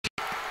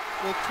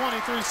with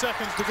 23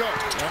 seconds to go.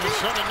 And a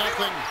 7-0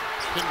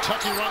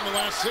 Kentucky run the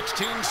last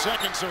 16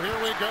 seconds. So here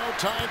we go,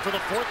 tied for the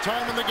 4th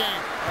time in the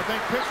game. I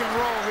think pick and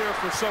roll here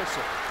for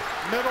Sosa.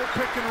 Middle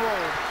pick and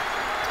roll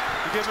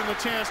to give him the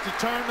chance to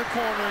turn the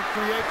corner and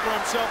create for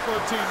himself or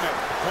a teammate.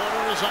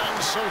 Corner is on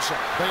Sosa.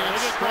 They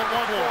just went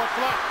 1-4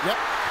 flat. Yep.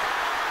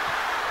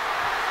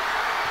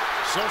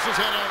 Sosa's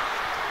had a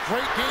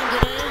great game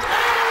today. Oh,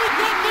 he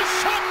got the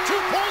shot,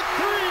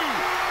 2.3.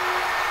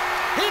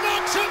 He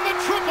knocks in the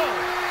triple.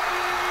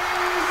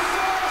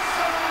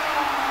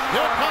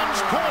 Here comes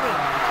Porter.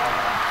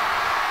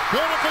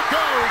 Good if it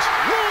goes.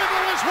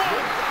 Louisville is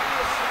one.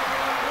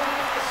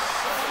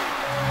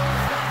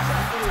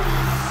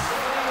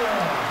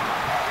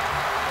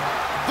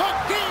 The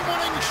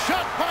game-winning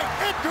shot by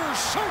Edgar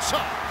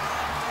Sosa.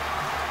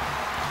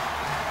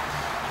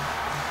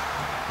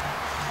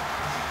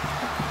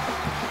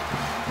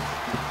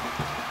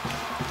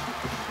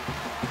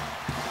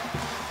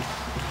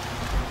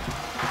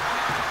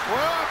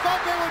 Well, I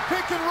thought they would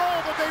pick and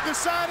roll, but they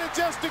decided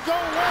just to go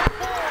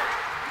 1-4.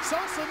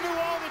 Sosa knew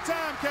all the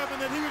time, Kevin,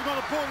 that he was going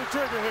to pull the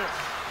trigger here.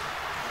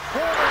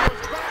 Porter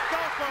was backed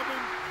off of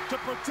him to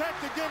protect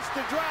against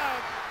the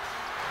drive.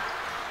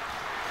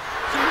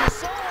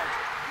 So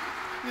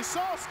you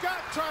saw Scott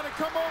trying to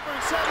come over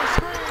and set a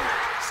screen.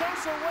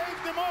 Sosa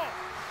waved him off.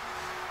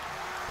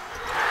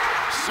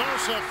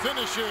 Sosa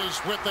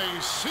finishes with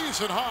a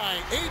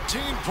season-high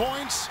 18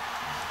 points.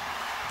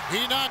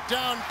 He knocked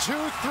down 2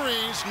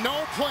 threes.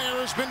 No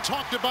player has been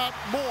talked about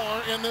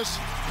more in this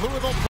Louisville